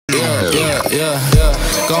Yeah,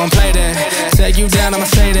 gon' play that. Take you down, I'ma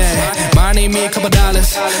say that. Mine need me a couple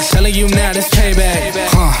dollars. Telling you now this payback.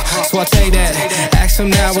 So I take that. Ask them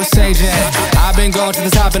now what's sage at. I've been going to the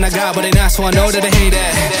top and I got what they not, so I know that they hate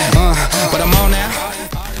that. But I'm on now.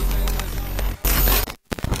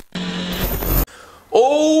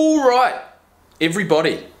 Alright,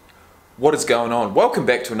 everybody, what is going on? Welcome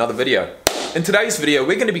back to another video. In today's video,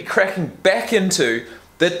 we're going to be cracking back into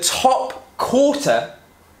the top quarter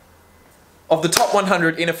of the top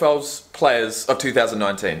 100 NFL's players of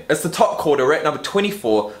 2019. It's the top quarter. We're at number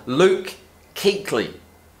 24, Luke Kuechly,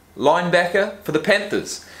 linebacker for the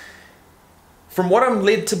Panthers. From what I'm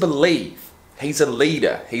led to believe, he's a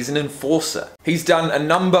leader, he's an enforcer. He's done a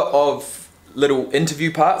number of little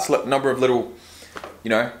interview parts, a number of little,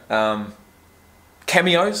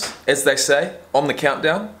 cameos, as they say, on the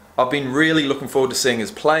countdown. I've been really looking forward to seeing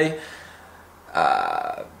his play.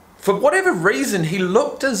 For whatever reason, he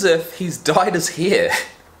looked as if he's dyed his hair.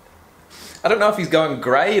 I don't know if he's going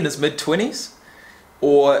grey in his mid-20s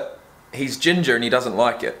or he's ginger and he doesn't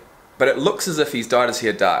like it. But it looks as if he's dyed his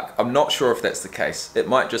hair dark. I'm not sure if that's the case. It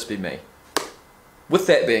might just be me. With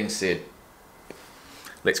that being said,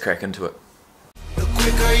 let's crack into it. The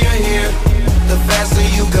quicker you're here, the faster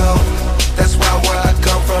you go. That's why where I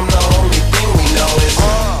come from, the only thing we know is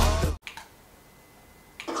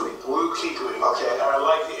Luke Kuechly. Okay, I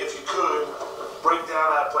like it. If you could, break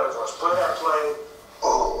down that play for us. Play that play.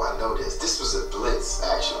 Oh, I know this. This was a blitz,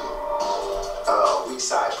 actually. Weak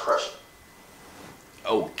side pressure.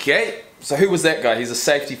 Okay, so who was that guy? He's a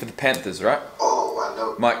safety for the Panthers, right? Oh, I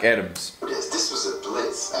know Mike Adams. This was a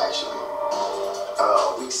blitz, actually.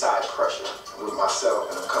 Weak side pressure with myself,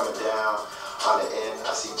 and I'm coming down on the end.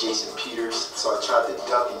 I see Jason Peters, so I tried to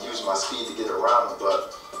duck and use my speed to get around him,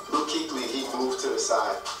 but Luke Kuechly, he moved to the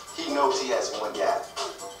side. He knows he has one gap.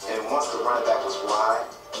 And once the running back was wide,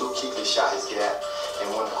 Luke Kuechly shot his gap. And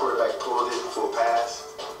when the quarterback pulled it for a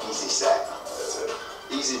pass, easy sack. That's it.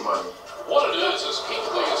 Easy money. What it is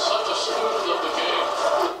Kuechly is such a student of the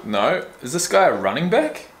game. No, is this guy a running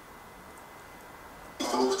back? He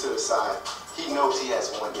moved to the side. He knows he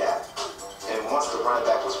has one gap. And once the running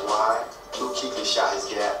back was wide, Luke Kuechly shot his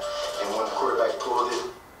gap. And when the quarterback pulled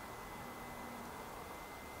it,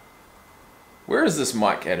 where is this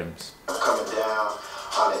Mike Adams? I'm coming down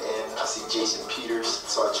on the end. I see Jason Peters,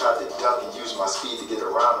 so I tried to duck and use my speed to get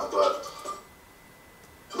around him, but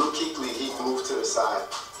Luke Kuechly, he moved to the side.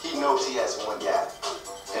 He knows he has one gap.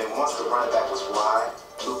 And once the running back was wide,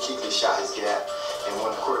 Luke Kuechly shot his gap. And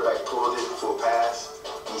when the quarterback pulled it for a pass,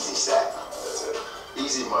 easy sack. That's it.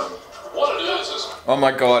 Easy money. What it is oh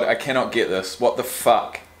my god, I cannot get this. What the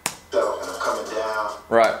fuck? So, and I'm coming down.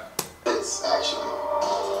 Right. It's actually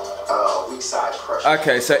weak side pressure.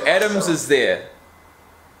 Okay, so Adams is there,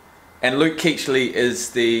 and Luke Kuechly is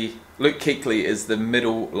the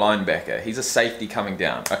middle linebacker. He's a safety coming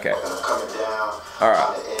down. Okay. And I'm coming down. All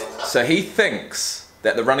right. So he thinks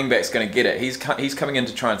that the running back's going to get it. He's coming in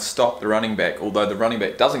to try and stop the running back. Although the running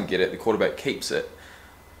back doesn't get it, the quarterback keeps it.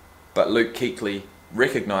 But Luke Kuechly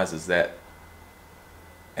recognizes that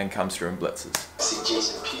and comes through and blitzes. I see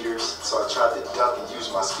Jason Peters, so I tried to duck and use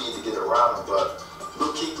my speed to get around him, but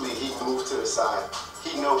Luke Kuechly, he moved to the side.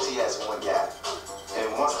 He knows he has one gap. And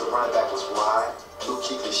once the running back was wide, Luke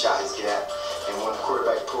Kuechly shot his gap. And when the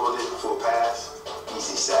quarterback pulled it for a pass,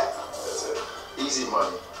 easy sack. That's it. Easy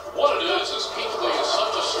money. What it is Kuechly is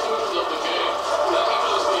such a student of the game that he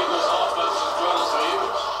knows the Eagles' offense as well as the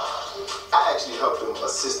Eagles. I actually helped him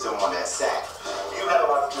assist him on that sack. You had a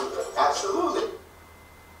lot to do with it. Absolutely.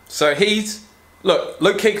 So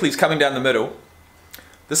Luke Kuechly's coming down the middle.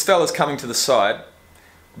 This fella's coming to the side.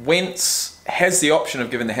 Wentz has the option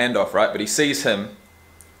of giving the handoff, right? But he sees him,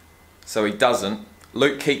 so he doesn't.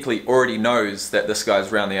 Luke Kuechly already knows that this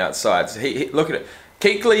guy's around the outside. So look at it.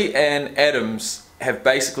 Kuechly and Adams have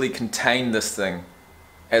basically contained this thing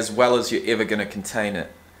as well as you're ever going to contain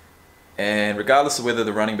it. And regardless of whether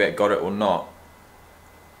the running back got it or not,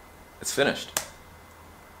 it's finished.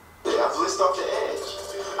 Yeah, I've blitzed off the edge.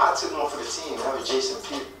 I took one for the team. That was Jason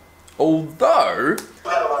Peters. Although,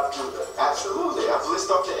 absolutely, I've blitzed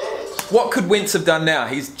off the edge. What could Wentz have done now?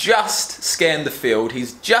 He's just scanned the field.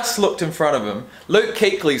 He's just looked in front of him. Luke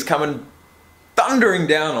Kuechly's coming thundering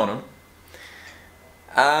down on him.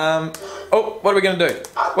 Oh, what are we going to do?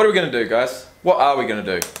 What are we going to do, guys? What are we going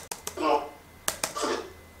to do?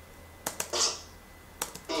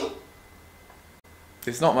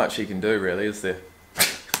 There's not much he can do, really, is there?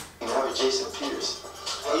 That was Jason Peters.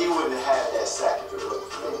 He wouldn't have had that sack if it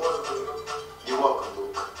wasn't for me. You're welcome,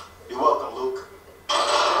 Luke. You're welcome, Luke.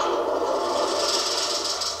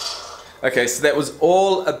 Okay, so that was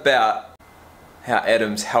all about how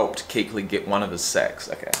Adams helped KUECHLY get one of his sacks.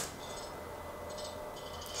 Okay.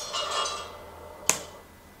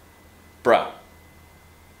 Bruh,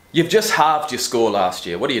 you've just halved your score last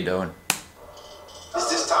year. What are you doing? Is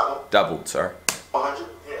this top one? Doubled, sorry. 100?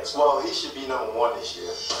 Yes. Well, he should be number 1 this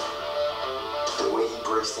year. The way he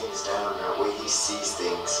breaks things down, and the way he sees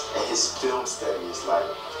things, and his film study is like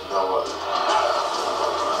no other.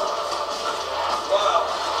 Wow.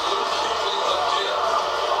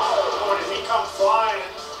 Boy, did he come flying.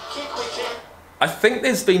 KUECHLY came. I think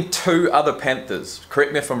there's been 2 other Panthers.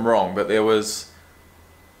 Correct me if I'm wrong, but there was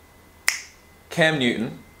Cam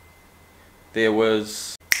Newton, there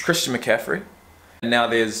was Christian McCaffrey, and now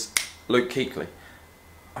there's Luke KUECHLY.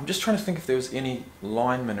 I'm just trying to think if there was any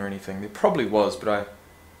linemen or anything. There probably was, but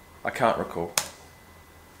I can't recall.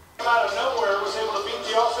 Out of nowhere, was able to beat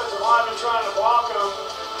the offensive lineman trying to block him.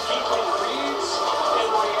 KUECHLY reads and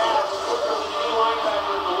reacts quicker than any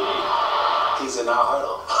linebacker in the league. He's an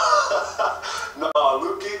out-huddle. No,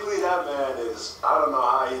 Luke KUECHLY, that man is, I don't know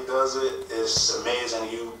how he does it. It's amazing.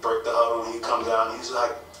 You break the huddle and he comes down, he's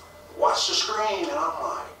like, watch the screen. And I'm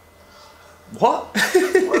like, What?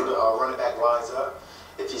 when the running back lines up,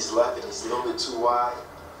 if he's left and he's a little bit too wide,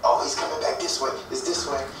 oh, he's coming back this way. It's this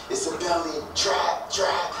way. It's the belly. Trap.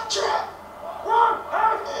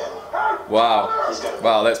 And Wow. he's gonna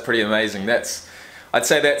Wow, that's pretty amazing. I'd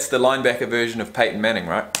say that's the linebacker version of Peyton Manning,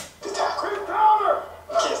 right? the tackle. Quick counter.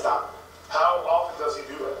 You can't stop him. How often does he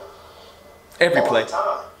do that? Every All play. the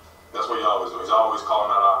time. That's what he always do. He's always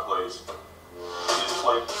calling out our plays. He just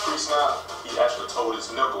played pre-snap. He actually told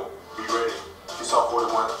his nickel, be ready. You saw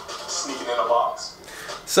 41 sneaking in a box.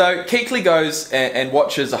 So KUECHLY goes and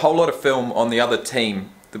watches a whole lot of film on the other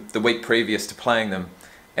team the week previous to playing them,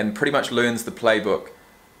 and pretty much learns the playbook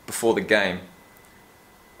before the game,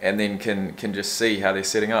 and then can just see how they're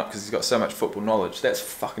setting up because he's got so much football knowledge. That's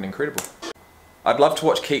fucking incredible. I'd love to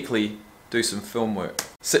watch KUECHLY do some film work.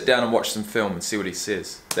 Sit down and watch some film and see what he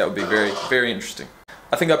says. That would be very, very interesting.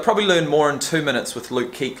 I think I'd probably learn more in 2 minutes with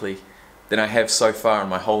Luke KUECHLY than I have so far in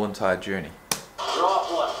my whole entire journey. Draw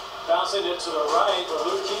play. Bouncing it to the right, but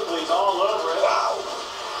Luke KUECHLY's all over it. Wow.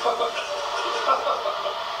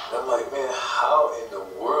 I'm like, man, how in the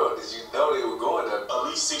world did you know they were going there? At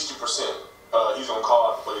least 60%. He's gonna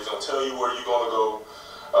call, but he's gonna tell you where you're gonna go.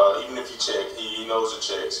 Even if you check, he knows the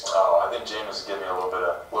checks. Oh, I think James is giving me a little bit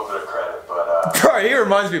of credit, but Bro, he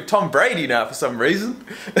reminds me of Tom Brady now for some reason.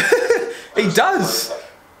 He does.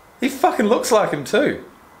 He fucking looks like him too.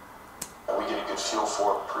 we get a good feel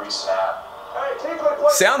for it pre-snap. Hey, KUECHLY,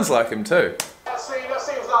 play. Sounds like him too. That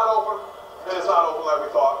seam's not open. And it's not open like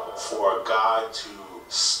we thought. For a guy to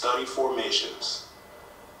study formations,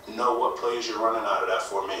 know what plays you're running out of that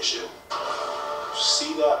formation,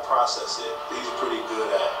 see that, process it. He's pretty good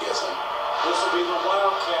at guessing. This will be the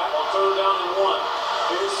Wildcat on 3rd down and 1.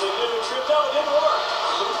 Here's the new trip down. It didn't work.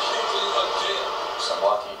 Luke KUECHLY again. Some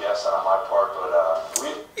lucky guessing on my part, but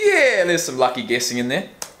Yeah, there's some lucky guessing in there.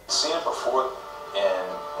 we've seen it before, and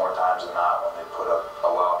more times than not, when they put a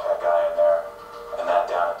Wildcat guy in there, and that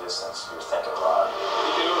down at distance, you're thinking, Rod. He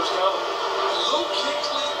knew it was coming. Luke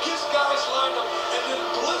KUECHLY gets guys lined up and then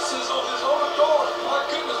blitzes on his own guard. My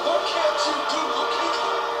goodness, what can't you do, Luke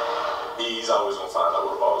KUECHLY? He's always gonna find out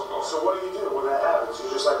where the ball's going. So what do you do when that happens?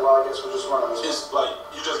 You're just like, well, I guess we're just running this. It's like,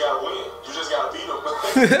 you just gotta win. You just gotta beat him.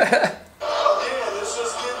 Again, this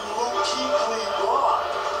is getting Luke KUECHLY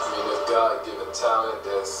blocked. I mean, there's God-given talent,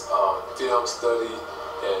 there's film study,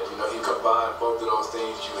 and he combined both of those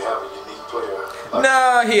things. You have a unique player.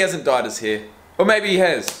 No, he hasn't dyed his hair. Or maybe he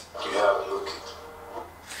has. You have Luke KUECHLY.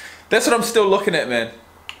 That's what I'm still looking at, man.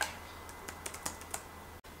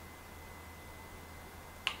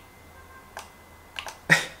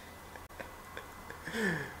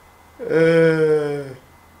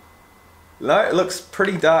 No, it looks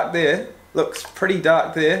pretty dark there. Looks pretty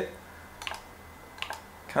dark there.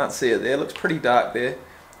 Can't see it there. Looks pretty dark there.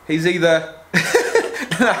 He's either...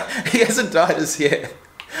 No, he hasn't dyed his hair.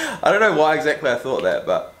 I don't know why exactly I thought that,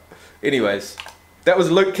 but... Anyways, that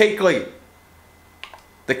was Luke KUECHLY,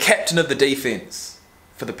 the captain of the defense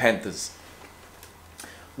for the Panthers.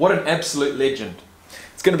 What an absolute legend.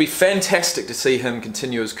 It's going to be fantastic to see him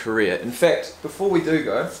continue his career. In fact, before we do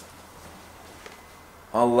go,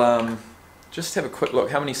 I'll just have a quick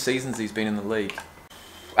look how many seasons he's been in the league.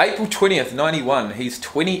 April 20th, 91, he's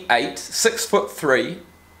 28, 6'3",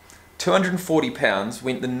 240 pounds,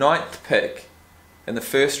 went the 9th pick in the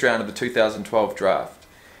first round of the 2012 draft.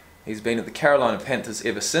 He's been at the Carolina Panthers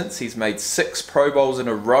ever since. He's made 6 Pro Bowls in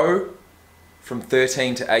a row from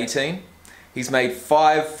 13 to 18. He's made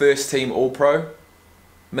 5 first-team All-Pro,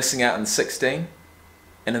 missing out in 16.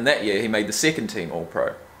 And in that year, he made the second-team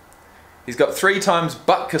All-Pro. He's got 3 times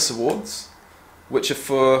Butkus Awards, which are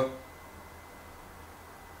for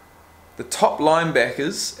the top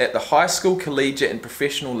linebackers at the high school, collegiate and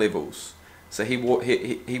professional levels. So he won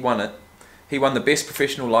it. He won the best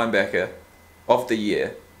professional linebacker of the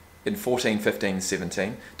year in 14, 15 and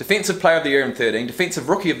 17. Defensive Player of the Year in 13. Defensive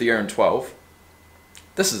Rookie of the Year in 12.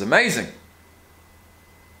 This is amazing.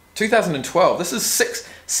 2012. This is 6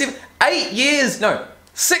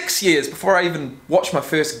 years before I even watched my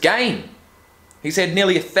first game. He's had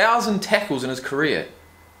nearly 1,000 tackles in his career,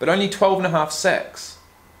 but only 12.5 sacks.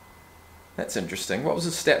 That's interesting. What was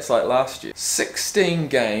his stats like last year? 16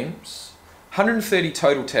 games, 130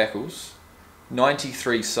 total tackles,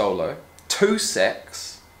 93 solo, 2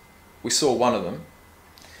 sacks. We saw one of them.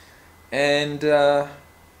 And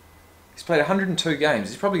he's played 102 games.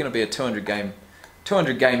 He's probably going to be a 200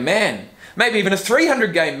 game man. Maybe even a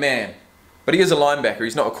 300 game man. But he is a linebacker.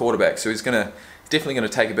 He's not a quarterback, so he's definitely going to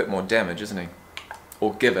take a bit more damage, isn't he?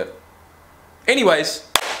 Or give it. Anyways,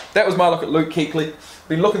 that was my look at Luke Kuechly.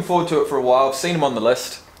 Been looking forward to it for a while. I've seen him on the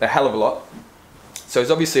list a hell of a lot. So he's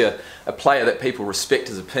obviously a player that people respect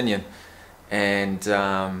his opinion. And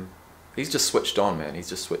he's just switched on, man. He's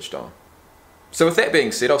just switched on. So with that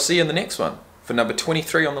being said, I'll see you in the next one for number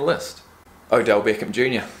 23 on the list. Odell Beckham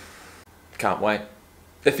Jr. Can't wait.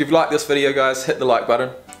 If you've liked this video, guys, hit the like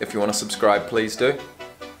button. If you want to subscribe, please do.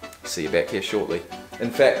 See you back here shortly.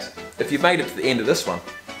 In fact, if you've made it to the end of this one,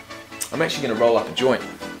 I'm actually going to roll up a joint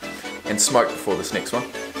and smoke before this next one.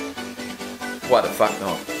 Why the fuck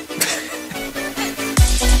not?